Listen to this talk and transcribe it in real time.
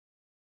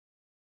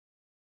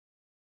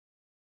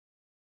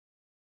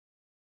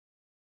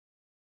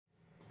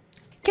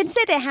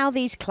Consider how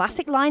these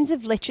classic lines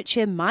of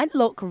literature might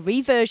look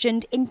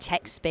reversioned in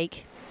text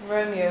speak.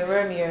 Romeo,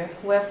 Romeo,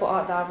 wherefore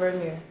art thou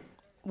Romeo?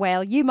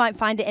 Well, you might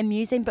find it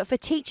amusing, but for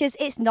teachers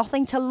it's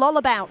nothing to loll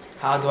about.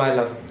 How do I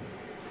love thee?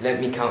 Let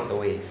me count the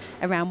ways.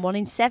 Around 1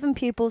 in 7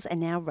 pupils are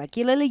now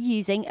regularly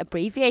using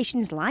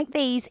abbreviations like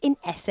these in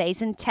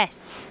essays and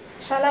tests.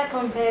 Shall I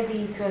compare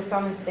thee to a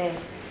summer's day?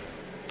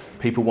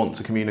 People want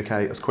to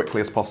communicate as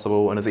quickly as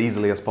possible and as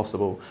easily as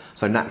possible.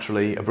 So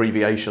naturally,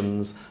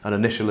 abbreviations and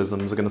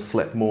initialisms are going to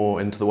slip more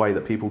into the way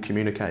that people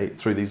communicate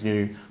through these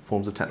new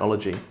forms of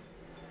technology.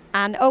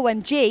 And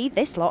OMG,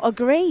 this lot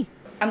agree.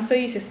 I'm so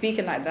used to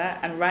speaking like that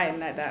and writing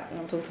like that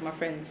when I'm talking to my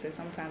friends, so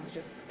sometimes it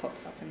just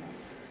pops up when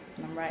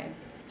I'm writing.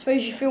 I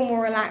suppose you feel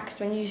more relaxed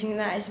when using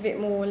that. It's a bit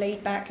more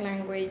laid-back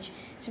language.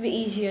 It's a bit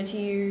easier to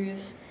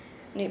use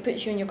and it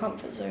puts you in your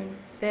comfort zone.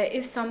 There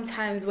is some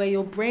times where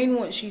your brain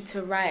wants you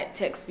to write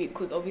text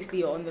because obviously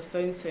you're on the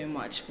phone so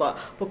much, but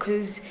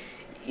because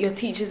your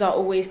teachers are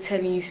always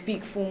telling you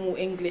speak formal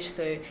English,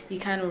 so you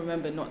kind of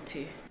remember not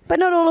to. But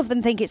not all of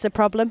them think it's a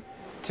problem.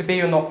 To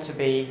be or not to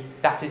be,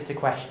 that is the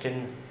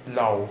question,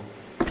 lol.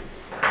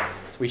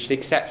 So we should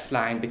accept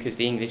slang because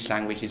the English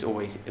language is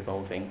always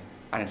evolving.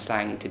 And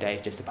slang today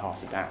is just a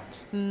part of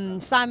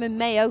that. Simon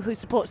Mayo, who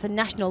supports the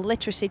National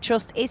Literacy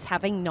Trust, is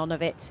having none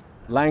of it.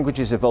 Language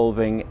is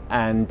evolving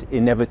and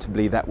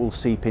inevitably that will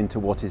seep into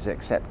what is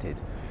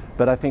accepted.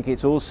 But I think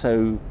it's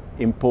also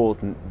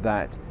important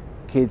that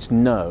kids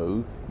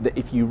know that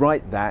if you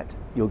write that,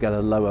 you'll get a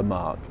lower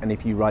mark. And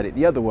if you write it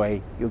the other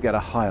way, you'll get a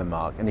higher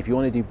mark. And if you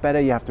want to do better,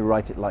 you have to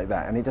write it like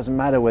that. And it doesn't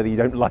matter whether you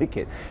don't like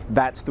it.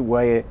 That's the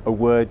way a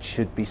word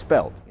should be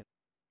spelt.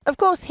 Of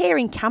course, here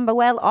in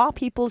Camberwell, our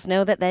pupils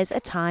know that there's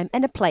a time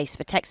and a place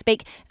for text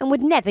speak and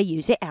would never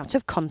use it out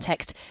of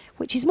context,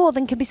 which is more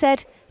than can be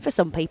said for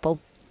some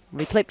people.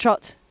 Ruth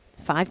Liptrot,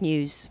 5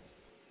 News.